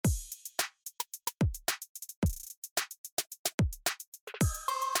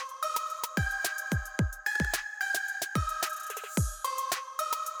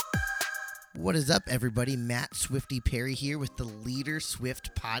What is up, everybody? Matt Swifty Perry here with the Leader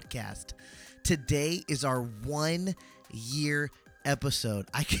Swift podcast. Today is our 1 year episode.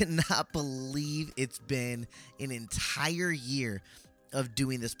 I cannot believe it's been an entire year of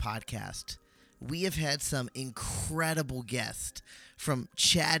doing this podcast. We have had some incredible guests, from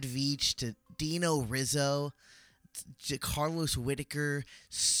Chad Veach to Dino Rizzo to Carlos Whitaker.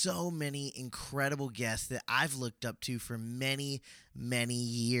 So many incredible guests that I've looked up to for many, many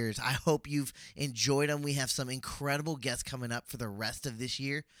years. I hope you've enjoyed them. We have some incredible guests coming up for the rest of this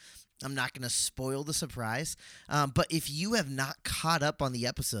year. I'm not going to spoil the surprise, but if you have not caught up on the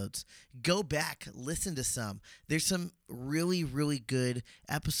episodes, go back, listen to some. There's some really, really good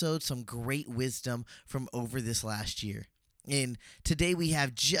episodes, some great wisdom from over this last year. And today we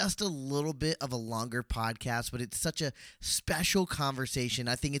have just a little bit of a longer podcast, but it's such a special conversation.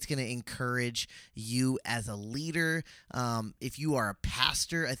 I think it's going to encourage you as a leader. If you are a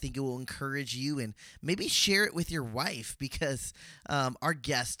pastor, I think it will encourage you, and maybe share it with your wife, because our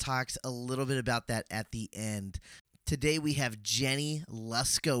guest talks a little bit about that at the end. Today we have Jenny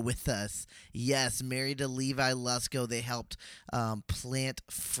Lusko with us. Yes, married to Levi Lusko. They helped plant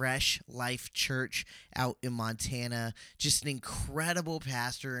Fresh Life Church out in Montana. Just an incredible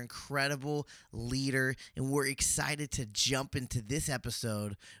pastor, incredible leader, and we're excited to jump into this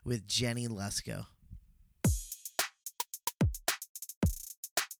episode with Jenny Lusko.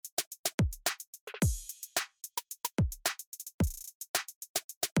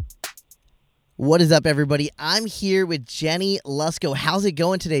 What is up, everybody? I'm here with Jenny Lusko. How's it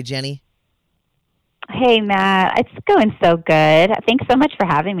going today, Jenny? Hey, Matt. It's going so good. Thanks so much for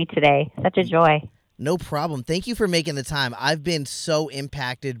having me today. Such a joy. No problem. Thank you for making the time. I've been so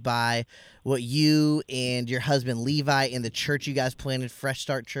impacted by what you and your husband Levi and the church you guys planted, Fresh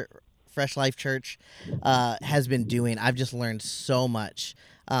Life Church, has been doing. I've just learned so much.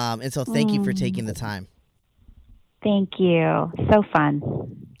 And so thank you for taking the time. Thank you. So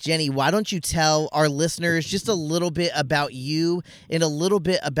fun. Jenny, why don't you tell our listeners just a little bit about you and a little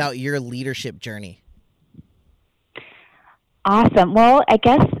bit about your leadership journey? Awesome. Well, I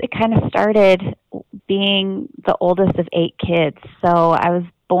guess it kind of started being the oldest of 8 kids. So I was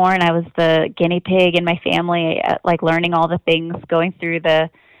born, I was the guinea pig in my family, like learning all the things, going through the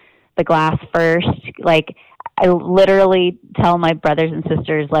glass first. Like, I literally tell my brothers and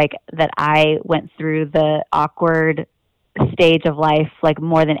sisters like that I went through the awkward stage of life like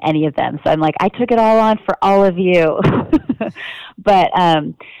more than any of them. So I'm like, I took it all on for all of you. but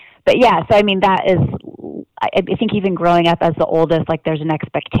yeah, so I mean, that is, I think even growing up as the oldest, like there's an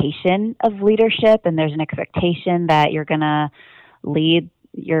expectation of leadership, and there's an expectation that you're going to lead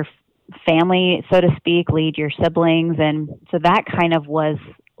your family, so to speak, lead your siblings. And so that kind of was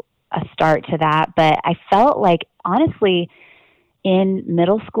a start to that. But I felt like, honestly, in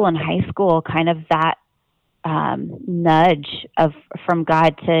middle school and high school, kind of that nudge from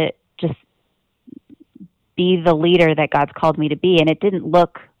God to just be the leader that God's called me to be. And it didn't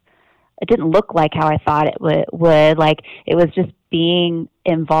look like how I thought it would. Like, it was just being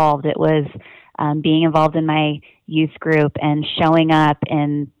involved. It was being involved in my youth group and showing up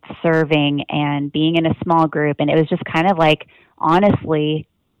and serving and being in a small group. And it was just kind of like, honestly,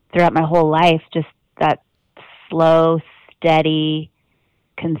 throughout my whole life, just that slow, steady,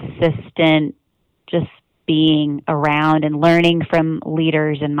 consistent, just being around and learning from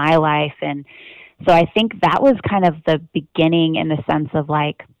leaders in my life. And so I think that was kind of the beginning, in the sense of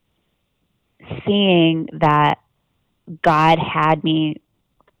like seeing that God had me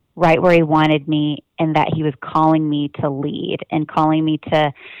right where he wanted me, and that he was calling me to lead and calling me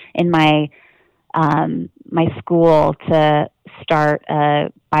to, in my school, to start a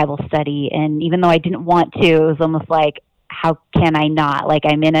Bible study. And even though I didn't want to, it was almost like, how can I not? Like,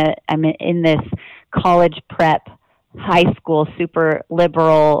 I'm in this college prep, high school, super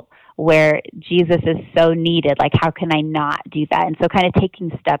liberal, where Jesus is so needed. Like, how can I not do that? And so kind of taking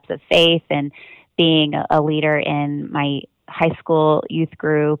steps of faith and being a leader in my high school youth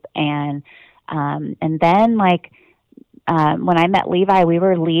group. And then like, when I met Levi, we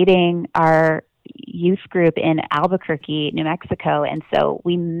were leading our youth group in Albuquerque, New Mexico. And so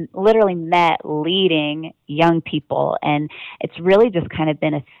we literally met leading young people. And it's really just kind of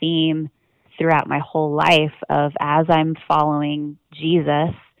been a theme throughout my whole life of, as I'm following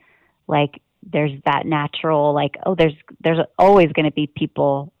Jesus, like there's that natural, like, oh, there's always going to be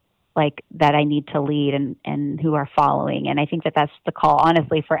people like that I need to lead and who are following. And I think that that's the call,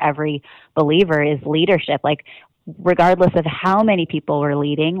 honestly, for every believer, is leadership. Like, regardless of how many people we're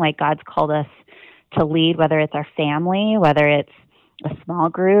leading, like, God's called us to lead, whether it's our family, whether it's a small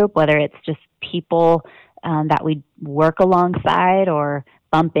group, whether it's just people that we work alongside, or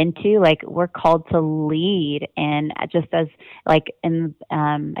bump into. Like, we're called to lead, and just as like in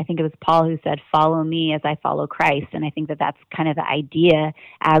I think it was Paul who said, follow me as I follow Christ. And I think that that's kind of the idea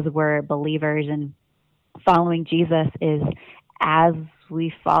as we're believers and following Jesus, is as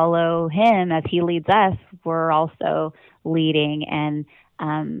we follow him, as he leads us, we're also leading and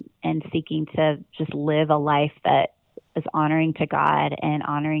seeking to just live a life that is honoring to God and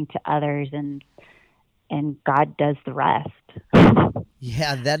honoring to others, and God does the rest.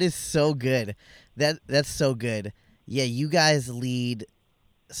 Yeah, that is so good. That's so good. Yeah, you guys lead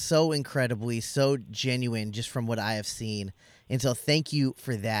so incredibly, so genuine, just from what I have seen. And so thank you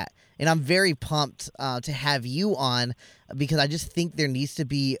for that. And I'm very pumped to have you on, because I just think there needs to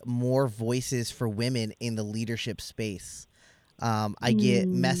be more voices for women in the leadership space. I get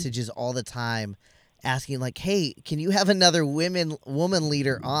messages all the time asking, like, hey, can you have another woman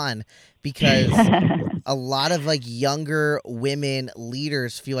leader on? Because a lot of like younger women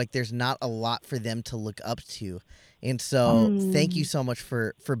leaders feel like there's not a lot for them to look up to. And so thank you so much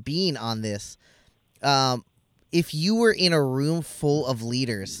for being on this. If you were in a room full of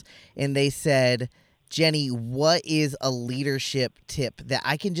leaders and they said, Jenny, what is a leadership tip that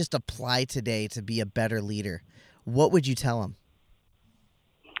I can just apply today to be a better leader? What would you tell them?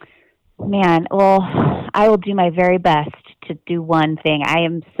 Man, well, I will do my very best to do one thing. I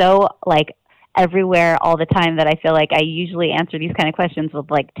am so like everywhere all the time that I feel like I usually answer these kind of questions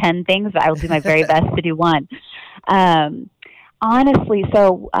with like 10 things, but I will do my very best to do one. Honestly,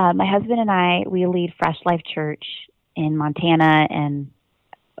 so my husband and I, we lead Fresh Life Church in Montana and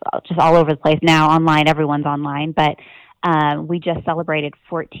just all over the place now, online. Everyone's online, but we just celebrated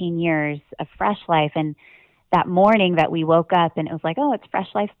 14 years of Fresh Life. And that morning that we woke up and it was like, oh, it's Fresh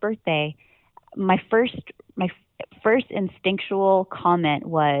Life's birthday, my first instinctual comment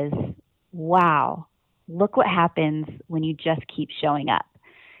was, wow, look what happens when you just keep showing up.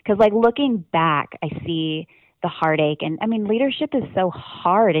 Because like looking back, I see the heartache. And I mean, leadership is so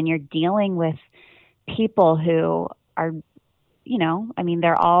hard, and you're dealing with people who are, you know, I mean,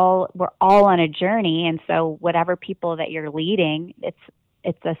 we're all on a journey. And so whatever people that you're leading,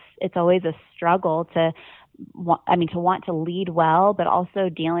 it's always a struggle to want to lead well, but also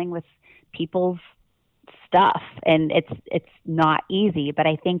dealing with people's stuff. And it's not easy. But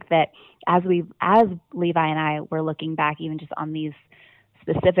I think that as Levi and I were looking back, even just on these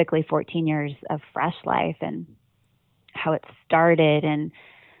specifically 14 years of Fresh Life and how it started and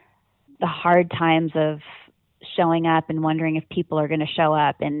the hard times of showing up and wondering if people are going to show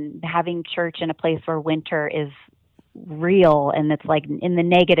up, and having church in a place where winter is real and it's like in the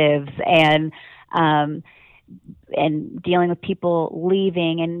negatives, and dealing with people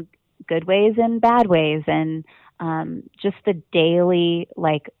leaving in good ways and bad ways, and just the daily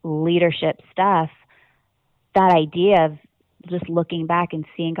like leadership stuff. That idea of just looking back and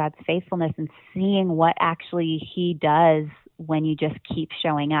seeing God's faithfulness and seeing what actually he does when you just keep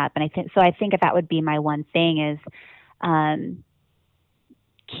showing up. And I think that would be my one thing is,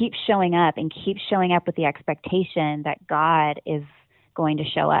 keep showing up, and keep showing up with the expectation that God is going to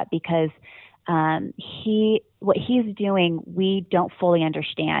show up, because what he's doing, we don't fully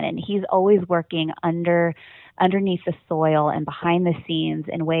understand. And he's always working underneath the soil and behind the scenes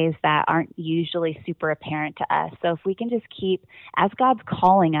in ways that aren't usually super apparent to us. So if we can just keep, as God's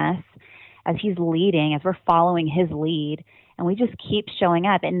calling us, as he's leading, as we're following his lead, and we just keep showing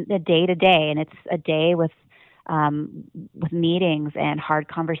up in the day to day, and it's a day with meetings and hard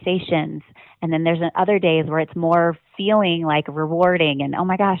conversations. And then there's other days where it's more feeling like rewarding, and oh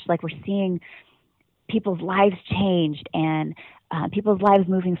my gosh, like we're seeing people's lives changed and people's lives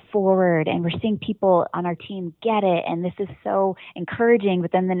moving forward, and we're seeing people on our team get it, and this is so encouraging.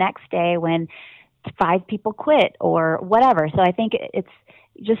 But then the next day when 5 people quit or whatever. So I think it's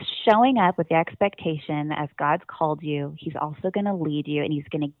just showing up with the expectation that as God's called you, he's also going to lead you, and he's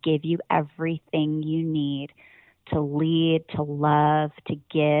going to give you everything you need to lead, to love, to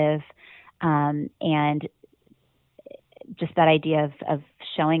give, and just that idea of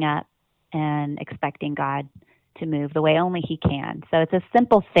showing up and expecting God to move the way only he can. So it's a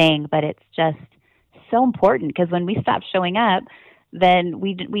simple thing, but it's just so important, because when we stop showing up, then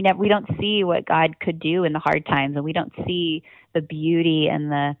we don't see what God could do in the hard times, and we don't see the beauty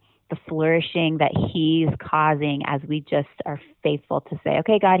and the flourishing that he's causing as we just are faithful to say,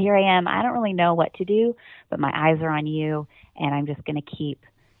 okay, God, here I am. I don't really know what to do, but my eyes are on you, and I'm just going to keep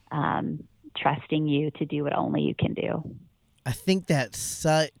trusting you to do what only you can do. I think that's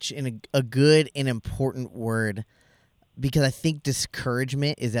such a good and important word, because I think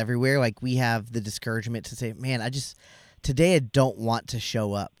discouragement is everywhere. Like, we have the discouragement to say, man, today I don't want to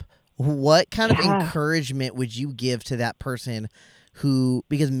show up. What kind of encouragement would you give to that person who,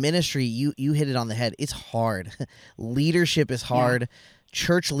 because ministry, you hit it on the head. It's hard. Leadership is hard.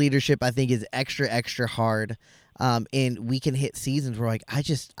 Church leadership, I think, is extra hard. And we can hit seasons where like, I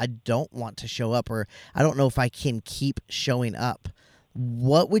don't want to show up, or I don't know if I can keep showing up.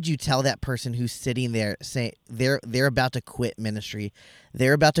 What would you tell that person who's sitting there saying they're about to quit ministry,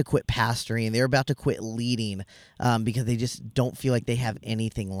 they're about to quit pastoring, they're about to quit leading, because they just don't feel like they have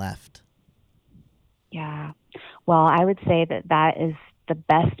anything left? Yeah. Well, I would say that is the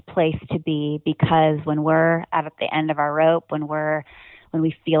best place to be, because when we're at the end of our rope, when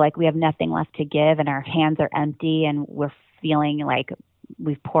we feel like we have nothing left to give and our hands are empty and we're feeling like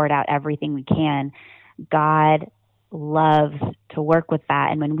we've poured out everything we can, God loves to work with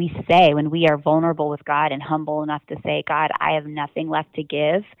that. And when we are vulnerable with God and humble enough to say, God, I have nothing left to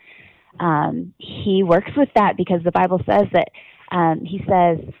give, he works with that, because the Bible says that, he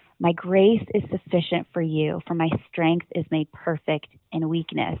says, my grace is sufficient for you, for my strength is made perfect in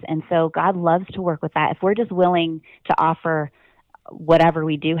weakness. And so God loves to work with that. If we're just willing to offer whatever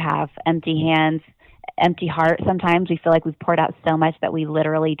we do have, empty hands, empty heart, sometimes we feel like we've poured out so much that we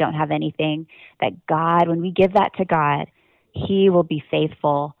literally don't have anything, that God, when we give that to God, he will be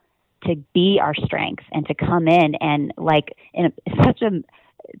faithful to be our strength and to come in and like in such a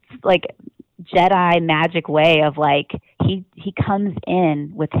like Jedi magic way of like he comes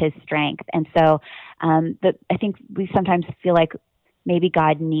in with his strength. And so I think we sometimes feel like maybe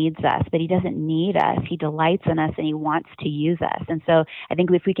God needs us, but he doesn't need us. He delights in us and he wants to use us. And so I think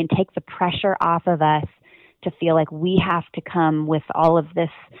if we can take the pressure off of us to feel like we have to come with all of this,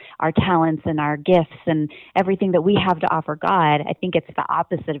 our talents and our gifts and everything that we have to offer God, I think it's the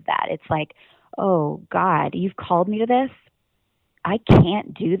opposite of that. It's like, oh God, you've called me to this. I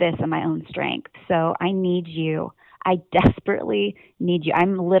can't do this in my own strength. So I need you. I desperately need you.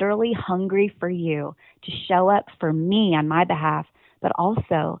 I'm literally hungry for you to show up for me on my behalf, but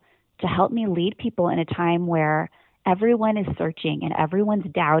also to help me lead people in a time where everyone is searching and everyone's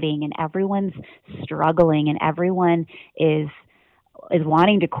doubting and everyone's struggling and everyone is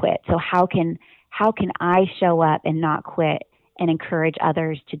wanting to quit. So how can I show up and not quit and encourage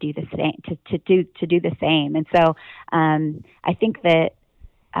others to do the same, to do the same? And so I think that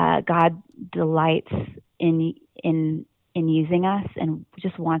God delights in using us and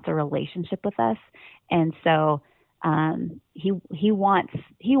just wants a relationship with us. And so he wants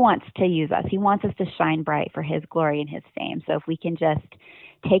to use us. He wants us to shine bright for his glory and his fame. So if we can just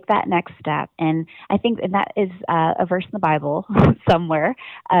take that next step, and I think and that is a verse in the Bible somewhere.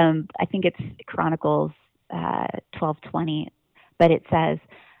 I think it's Chronicles 12:20, but it says,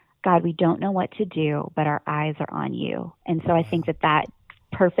 God, we don't know what to do, but our eyes are on you. And so I think that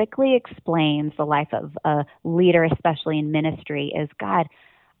perfectly explains the life of a leader, especially in ministry, is God,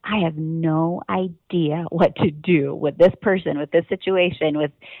 I have no idea what to do with this person, with this situation,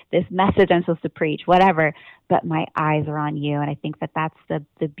 with this message I'm supposed to preach, whatever, but my eyes are on you. And I think that's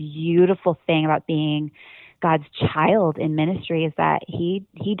the beautiful thing about being God's child in ministry, is that he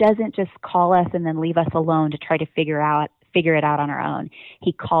doesn't just call us and then leave us alone to try to figure it out on our own.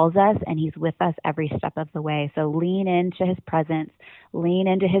 He calls us and he's with us every step of the way. So lean into his presence, lean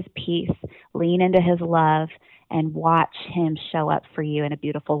into his peace, lean into his love, and watch him show up for you in a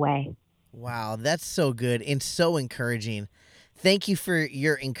beautiful way. Wow, that's so good and so encouraging. Thank you for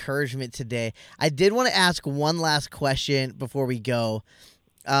your encouragement today. I did want to ask one last question before we go.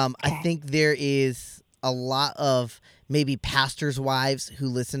 Okay. I think there is a lot of maybe pastors' wives who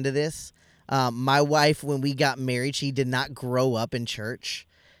listen to this. My wife, when we got married, she did not grow up in church.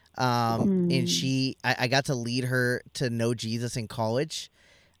 And I got to lead her to know Jesus in college.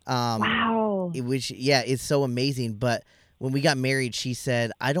 Wow. It's so amazing. But when we got married, she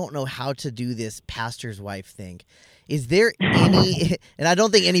said, I don't know how to do this pastor's wife thing. Is there any, and I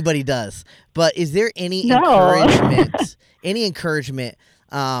don't think anybody does, but is there any encouragement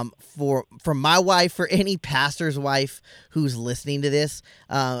for my wife, for any pastor's wife who's listening to this,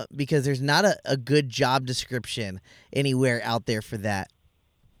 because there's not a good job description anywhere out there for that?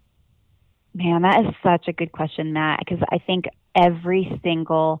 Man, that is such a good question, Matt, because I think every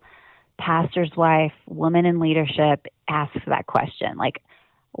single pastor's wife, woman in leadership, asks that question. Like,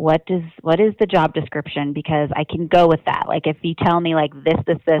 what is the job description? Because I can go with that. Like, if you tell me like this,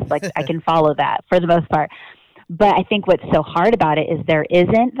 like I can follow that for the most part. But I think what's so hard about it is there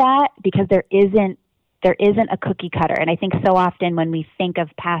isn't that, because there isn't a cookie cutter. And I think so often when we think of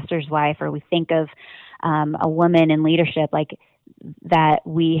pastor's wife, or we think of a woman in leadership, like that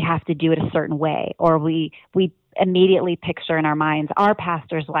we have to do it a certain way, or we immediately picture in our minds our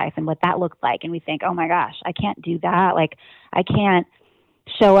pastor's wife and what that looked like, and we think, oh my gosh, I can't do that. Like I can't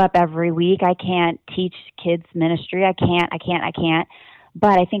show up every week. I can't teach kids ministry. I can't.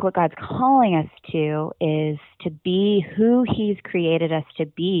 But I think what God's calling us to is to be who He's created us to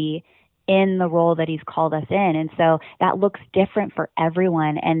be in the role that He's called us in. And so that looks different for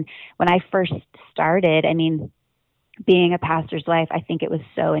everyone. And when I first started, I mean, being a pastor's wife, I think it was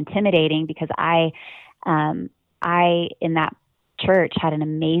so intimidating because I in that church had an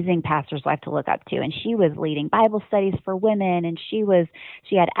amazing pastor's wife to look up to, and she was leading Bible studies for women, and she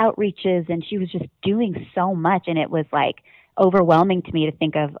had outreaches, and she was just doing so much, and it was like overwhelming to me to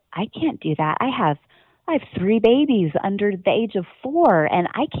think of, I can't do that. I have 3 babies under the age of 4, and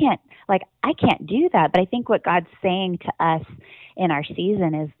I can't do that. But I think what God's saying to us in our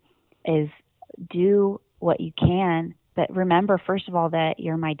season is do what you can, but remember, first of all, that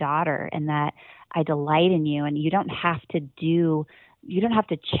you're my daughter and that I delight in you, and you don't have to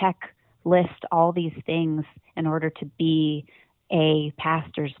checklist all these things in order to be a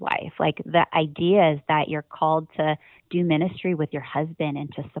pastor's wife. Like, the idea is that you're called to do ministry with your husband and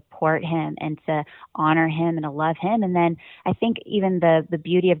to support him and to honor him and to love him. And then I think even the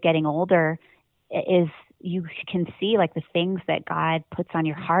beauty of getting older is you can see like the things that God puts on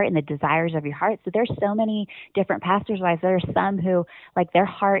your heart and the desires of your heart. So there's so many different pastors' wives. There are some who like their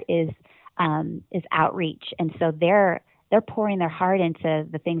heart is outreach. And so they're pouring their heart into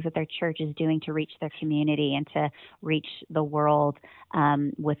the things that their church is doing to reach their community and to reach the world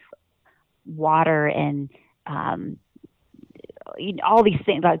with water and all these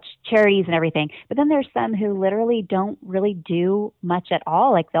things about charities and everything. But then there's some who literally don't really do much at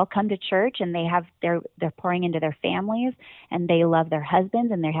all. Like, they'll come to church and they're pouring into their families, and they love their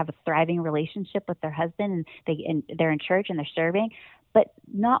husbands, and they have a thriving relationship with their husband, and they're in church and they're serving. But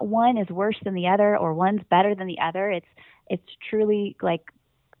not one is worse than the other, or one's better than the other. It's truly like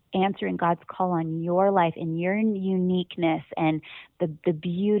answering God's call on your life and your uniqueness and the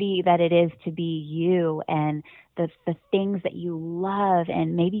beauty that it is to be you, and the things that you love.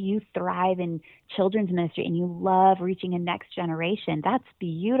 And maybe you thrive in children's ministry and you love reaching a next generation. That's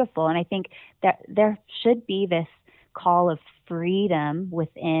beautiful. And I think that there should be this call of freedom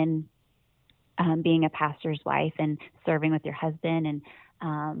within being a pastor's wife and serving with your husband.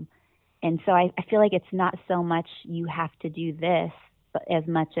 And so I feel like it's not so much you have to do this, but as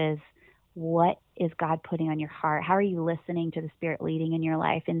much as what is God putting on your heart? How are you listening to the Spirit leading in your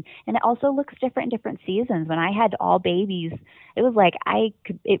life? And it also looks different in different seasons. When I had all babies, it was like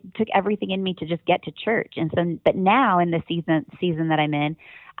it took everything in me to just get to church. And so, but now in the season that I'm in,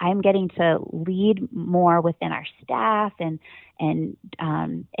 I'm getting to lead more within our staff, and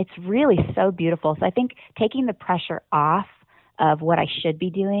it's really so beautiful. So I think taking the pressure off of what I should be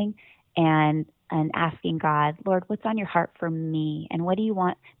doing and asking God, Lord, what's on your heart for me? And what do you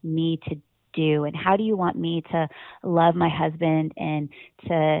want me to do? And how do you want me to love my husband and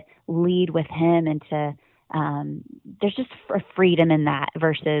to lead with him? And to, there's just a freedom in that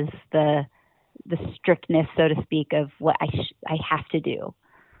versus the strictness, so to speak, of what I have to do.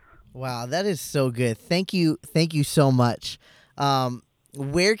 Wow, that is so good. Thank you so much.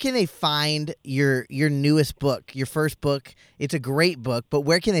 Where can they find your newest book, your first book? It's a great book, but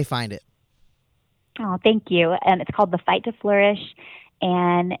where can they find it? Oh, thank you. It's called The Fight to Flourish,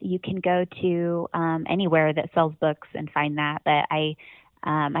 and you can go to anywhere that sells books and find that. But I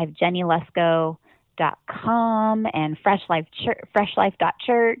have JennyLusko.com and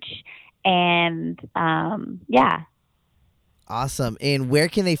freshlife.church, and yeah. Awesome. And where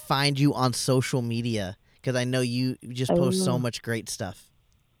can they find you on social media? Because I know you just post so much great stuff.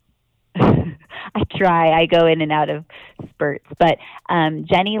 I try. I go in and out of spurts. But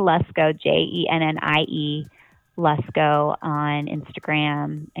Jenny Lusko, Jennie Lusko on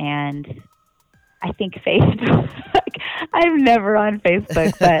Instagram, and I think Facebook. I'm never on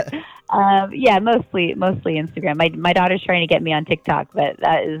Facebook, but yeah, mostly Instagram. My daughter's trying to get me on TikTok, but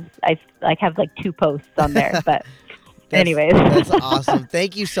that is I have like 2 posts on there. But anyways, that's awesome.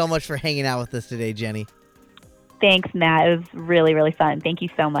 Thank you so much for hanging out with us today, Jenny. Thanks, Matt. It was really, really fun. Thank you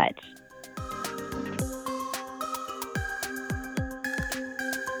so much.